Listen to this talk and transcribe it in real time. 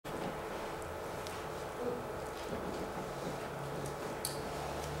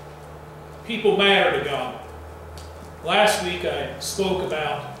People matter to God. Last week I spoke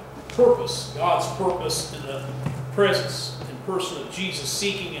about purpose, God's purpose in the presence and person of Jesus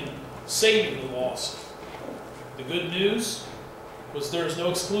seeking and saving the lost. The good news was there's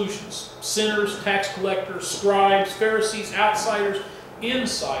no exclusions. Sinners, tax collectors, scribes, Pharisees, outsiders,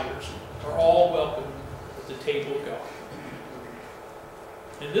 insiders are all welcome at the table of God.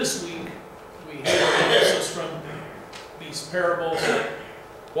 And this week we hear an emphasis from these parables that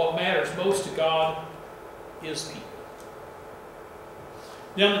what matters most to God is people.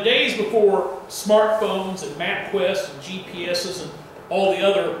 Now, in the days before smartphones and MapQuest and GPSs and all the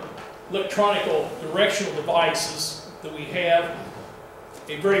other electronic directional devices that we have,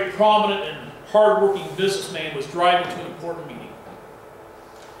 a very prominent and hard-working businessman was driving to an important meeting.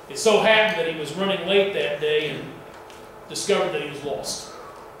 It so happened that he was running late that day and discovered that he was lost.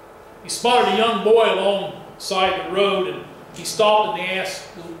 He spotted a young boy alongside the road, and he stopped and asked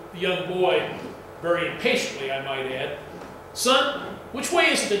the young boy, very impatiently I might add, "Son, which way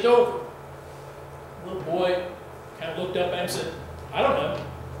is it to Dover?" The little boy kind of looked up at him and said, "I don't know."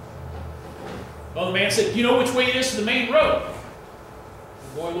 Well, the man said, "Do you know which way it is to the main road?"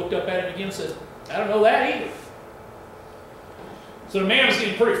 The boy looked up at him again and said, "I don't know that either." So the man was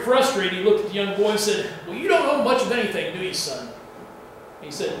getting pretty frustrated. He looked at the young boy and said, "Well, you don't know much of anything, do you, son?"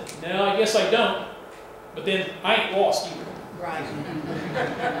 He said, "No, I guess I don't. But then I ain't lost either." Right.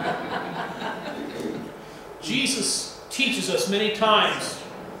 Jesus teaches us many times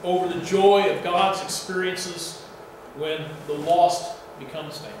over the joy of God's experiences when the lost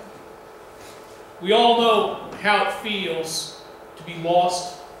becomes found. We all know how it feels to be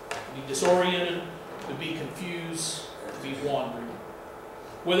lost, to be disoriented, to be confused, to be wandering.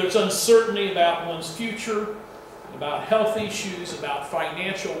 Whether it's uncertainty about one's future, about health issues, about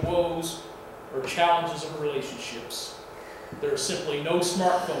financial woes, or challenges of relationships, there is simply no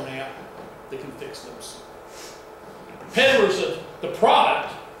smartphone app that can fix those. Peddlers of the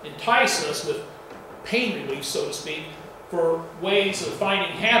product entice us with pain relief, so to speak, for ways of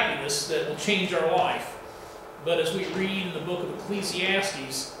finding happiness that will change our life. But as we read in the book of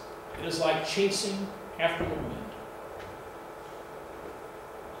Ecclesiastes, it is like chasing after the wind.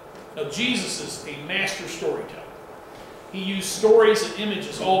 Now, Jesus is a master storyteller. He used stories and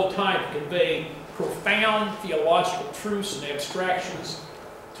images all the time to convey profound theological truths and abstractions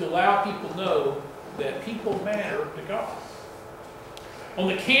to allow people to know that people matter to God. On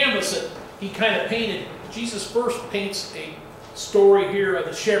the canvas that he kind of painted, Jesus first paints a story here of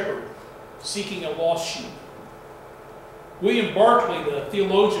the shepherd seeking a lost sheep. William Barclay, the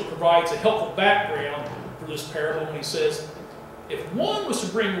theologian, provides a helpful background for this parable when he says, if one was to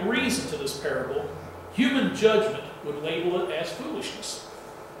bring reason to this parable, human judgment would label it as foolishness.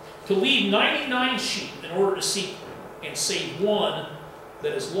 To leave 99 sheep in order to seek and save one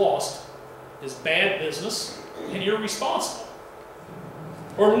that is lost is bad business and irresponsible.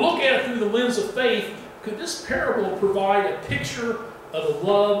 Or to look at it through the lens of faith, could this parable provide a picture of the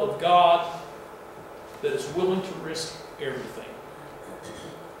love of God that is willing to risk everything,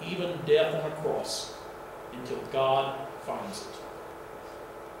 even death on a cross, until God finds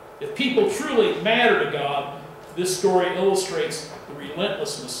it? If people truly matter to God, this story illustrates the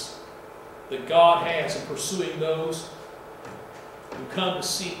relentlessness that God has in pursuing those who come to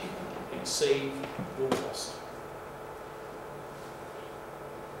seek and save the lost.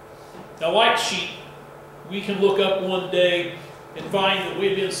 Now, like sheep, we can look up one day and find that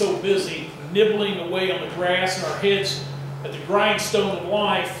we've been so busy nibbling away on the grass in our heads at the grindstone of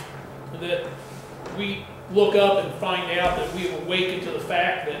life that we look up and find out that we have awakened to the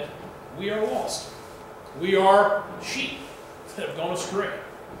fact that we are lost. We are sheep that have gone astray.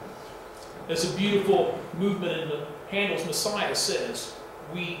 As a beautiful movement in the Handel's Messiah says,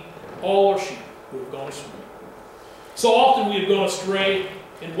 we all are sheep who have gone astray. So often we have gone astray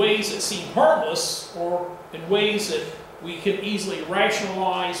in ways that seem harmless or in ways that we can easily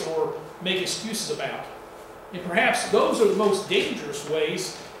rationalize or make excuses about. And perhaps those are the most dangerous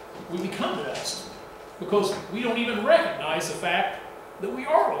ways we become lost, because we don't even recognize the fact that we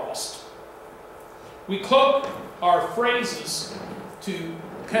are lost. We cloak our phrases to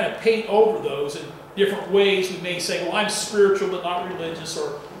kind of paint over those in different ways. We may say, well, I'm spiritual but not religious,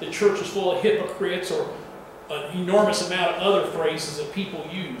 or the church is full of hypocrites, or an enormous amount of other phrases that people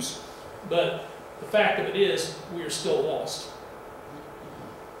use. But the fact of it is, we are still lost.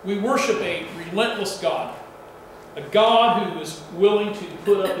 We worship a relentless God, a God who is willing to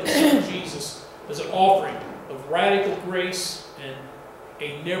put up his Son Jesus as an offering of radical grace and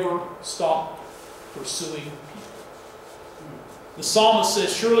a never stop pursuing people. The psalmist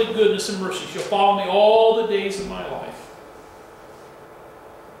says, surely goodness and mercy shall follow me all the days of my life.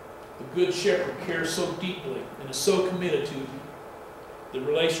 The Good Shepherd cares so deeply and is so committed to the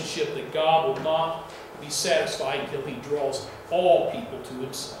relationship that God will not be satisfied until he draws all people to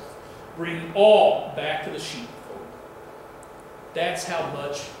himself, bringing all back to the sheepfold. That's how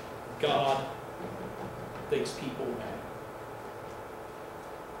much God thinks people matter.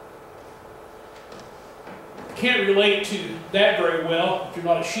 Can't relate to that very well if you're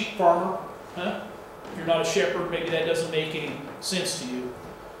not a sheep farmer, huh? If you're not a shepherd, maybe that doesn't make any sense to you.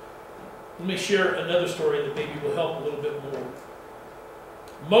 Let me share another story that maybe will help a little bit more.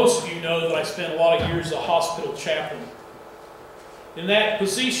 Most of you know that I spent a lot of years as a hospital chaplain. In that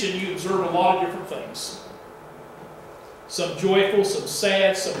position, you observe a lot of different things. Some joyful, some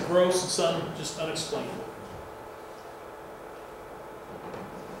sad, some gross, and some just unexplainable.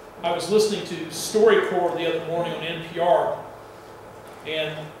 I was listening to StoryCorps the other morning on NPR,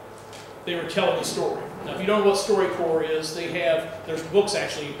 and they were telling a story. Now, if you don't know what StoryCorps is, there's books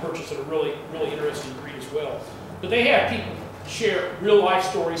actually you purchase that are really, really interesting to read as well. But they have people share real life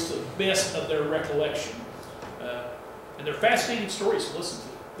stories to the best of their recollection. And they're fascinating stories to listen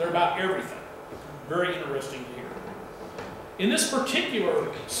to. They're about everything. Very interesting to hear. In this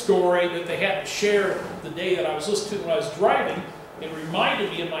particular story that they had to share the day that I was listening to when I was driving, it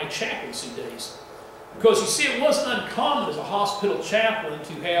reminded me of my chaplaincy days. Because you see, it wasn't uncommon as a hospital chaplain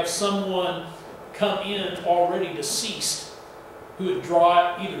to have someone come in already deceased who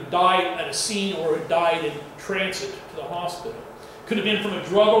had either died at a scene or had died in transit to the hospital. Could have been from a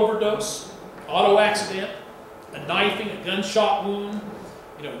drug overdose, auto accident, a knifing, a gunshot wound,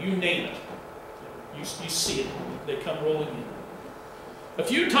 you name it. You see it. They come rolling in. A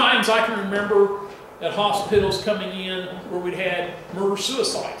few times I can remember at hospitals coming in where we'd had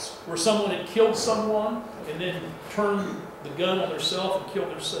murder-suicides, where someone had killed someone and then turned the gun on themselves and killed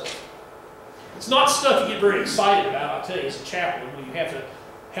themselves. It's not stuff you get very excited about, I'll tell you, as a chaplain, when you have to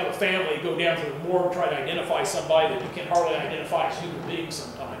have a family go down to the morgue, try to identify somebody that you can hardly identify as human beings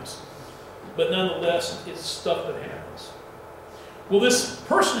sometimes. But nonetheless, it's stuff that happens. Well, this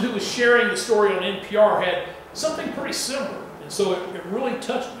person who was sharing the story on NPR had something pretty similar, and so it really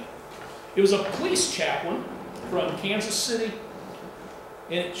touched me. It was a police chaplain from Kansas City,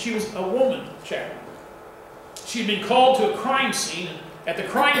 and she was a woman chaplain. She had been called to a crime scene, and at the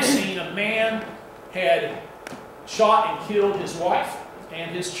crime scene, a man had shot and killed his wife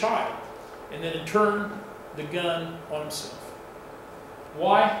and his child, and then in turn, the gun on himself.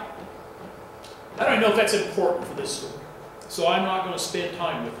 Why? I don't know if that's important for this story, so I'm not going to spend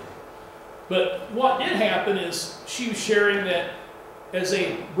time with it. But what did happen is she was sharing that as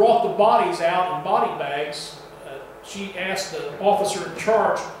they brought the bodies out in body bags, she asked the officer in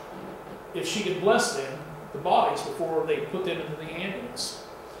charge if she could bless them, the bodies, before they put them into the ambulance.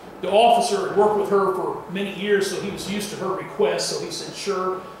 The officer had worked with her for many years, so he was used to her request, so he said,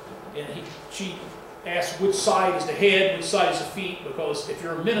 sure. And she asked which side is the head, which side is the feet, because if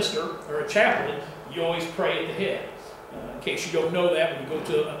you're a minister or a chaplain, you always pray at the head. In case you don't know that, when you go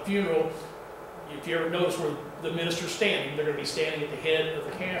to a funeral, if you ever notice where the minister's standing, they're going to be standing at the head of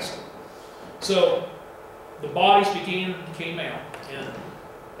the casket. So the bodies came out, and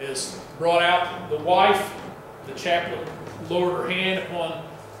as brought out the wife, the chaplain lowered her hand upon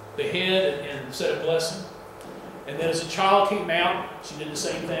the head and said a blessing. And then as the child came out, she did the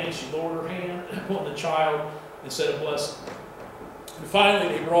same thing. She lowered her hand upon the child and said a blessing. And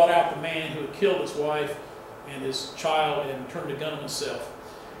finally, they brought out the man who had killed his wife and his child and turned the gun on himself.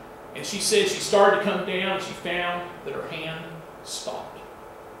 And she said she started to come down and she found that her hand stopped.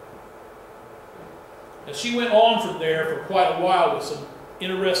 And she went on from there for quite a while with some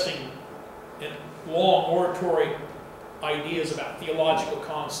interesting and long oratory ideas about theological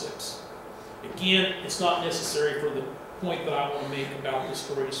concepts. Again, it's not necessary for the point that I want to make about this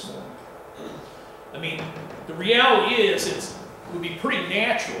story this morning. I mean, the reality is it would be pretty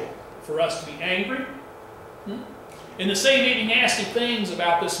natural for us to be angry and to say maybe nasty things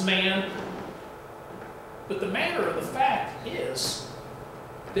about this man. But the matter of the fact is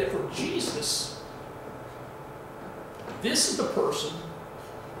that for Jesus, this is the person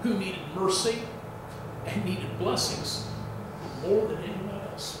who needed mercy and needed blessings more than anyone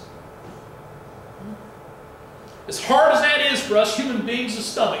else. As hard as that is for us human beings to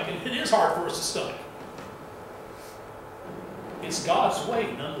stomach, and it is hard for us to stomach, it's God's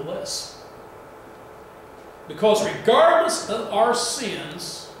way nonetheless. Because regardless of our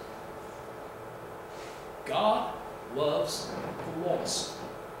sins, God loves the lost.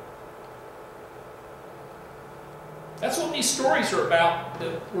 That's what these stories are about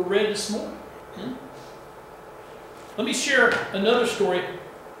that were read this morning. Let me share another story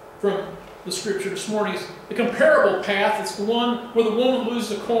from the scripture this morning is the comparable path. It's the one where the woman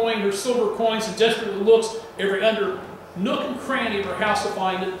loses a coin, her silver coins, and desperately looks every under nook and cranny of her house to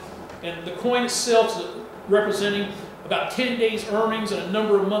find it. And the coin itself is representing about 10 days' earnings and a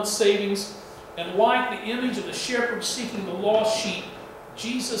number of months' savings. And like the image of the shepherd seeking the lost sheep,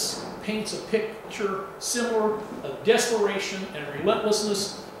 Jesus paints a picture similar of desperation and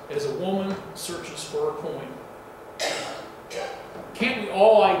relentlessness as a woman searches for a coin. Can't we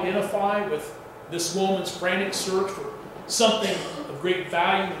all identify with this woman's frantic search for something of great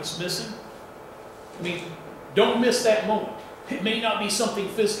value that's missing? I mean, don't miss that moment. It may not be something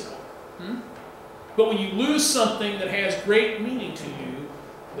physical. But when you lose something that has great meaning to you,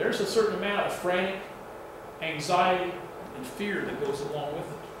 there's a certain amount of frantic anxiety and fear that goes along with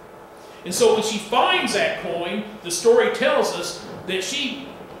it. And so when she finds that coin, the story tells us that she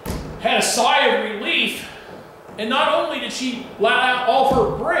had a sigh of relief, and not only did she let out all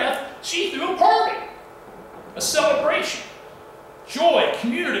her breath, she threw a party, a celebration, joy,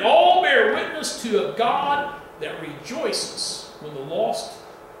 community, all bear witness to a God that rejoices when the lost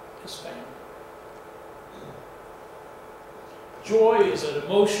is found. Joy is an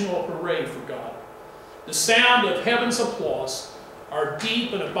emotional parade for God. The sound of heaven's applause, our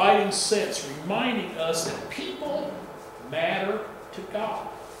deep and abiding sense reminding us that people matter to God.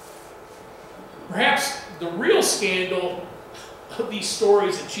 Perhaps the real scandal of these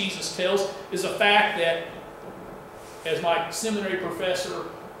stories that Jesus tells is the fact that, as my seminary professor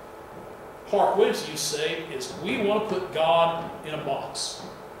Clark Woods used to say, is we want to put God in a box.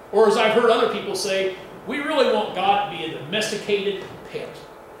 Or as I've heard other people say, we really want God to be a domesticated pet.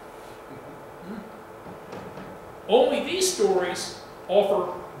 Only these stories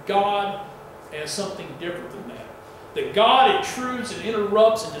offer God as something different than that. That God intrudes and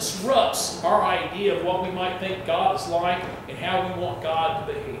interrupts and disrupts our idea of what we might think God is like and how we want God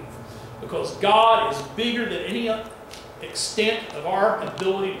to behave. Because God is bigger than any extent of our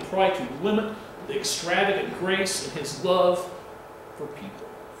ability to try to limit the extravagant grace and His love for people.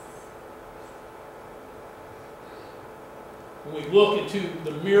 When we look into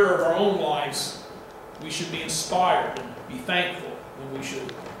the mirror of our own lives, we should be inspired and be thankful, and we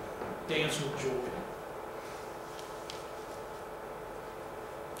should dance with joy.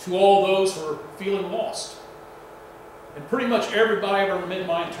 To all those who are feeling lost, and pretty much everybody I've ever met in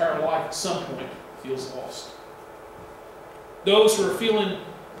my entire life at some point feels lost. Those who are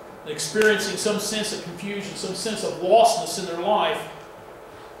experiencing some sense of confusion, some sense of lostness in their life,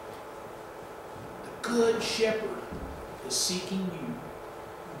 the Good Shepherd is seeking you.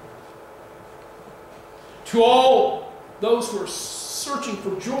 To all those who are searching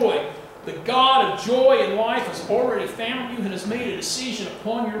for joy, the God of joy in life has already found you and has made a decision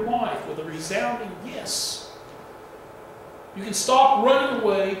upon your life with a resounding yes. You can stop running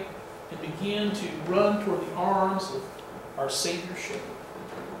away and begin to run toward the arms of our Savior Shepherd.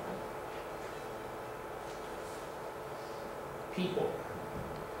 People,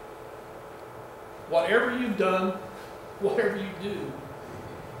 whatever you've done, whatever you do,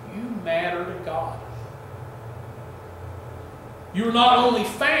 you matter to God. You are not only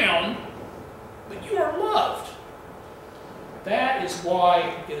found, but you are loved. That is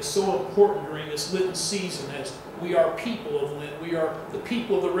why it is so important during this Lenten season, as we are people of Lent, we are the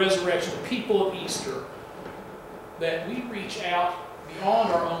people of the resurrection, the people of Easter, that we reach out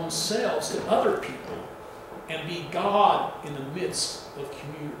beyond our own selves to other people and be God in the midst of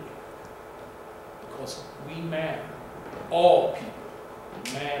community. Because we matter. All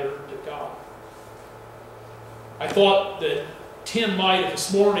people matter to God. I thought that Tim might have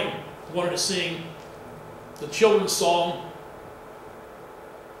this morning wanted to sing the children's song,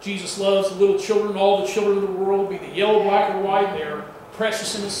 Jesus loves the little children, all the children of the world, be they yellow, black, or white, they are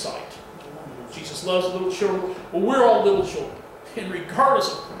precious in His sight. Jesus loves the little children. Well, we're all little children. And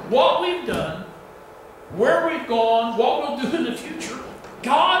regardless of what we've done, where we've gone, what we'll do in the future,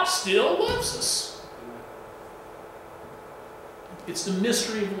 God still loves us. It's the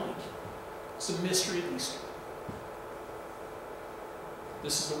mystery of Lent. It's the mystery of Easter.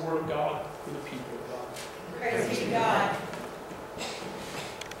 This is the Word of God for the people of God. Praise be to God.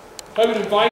 I would invite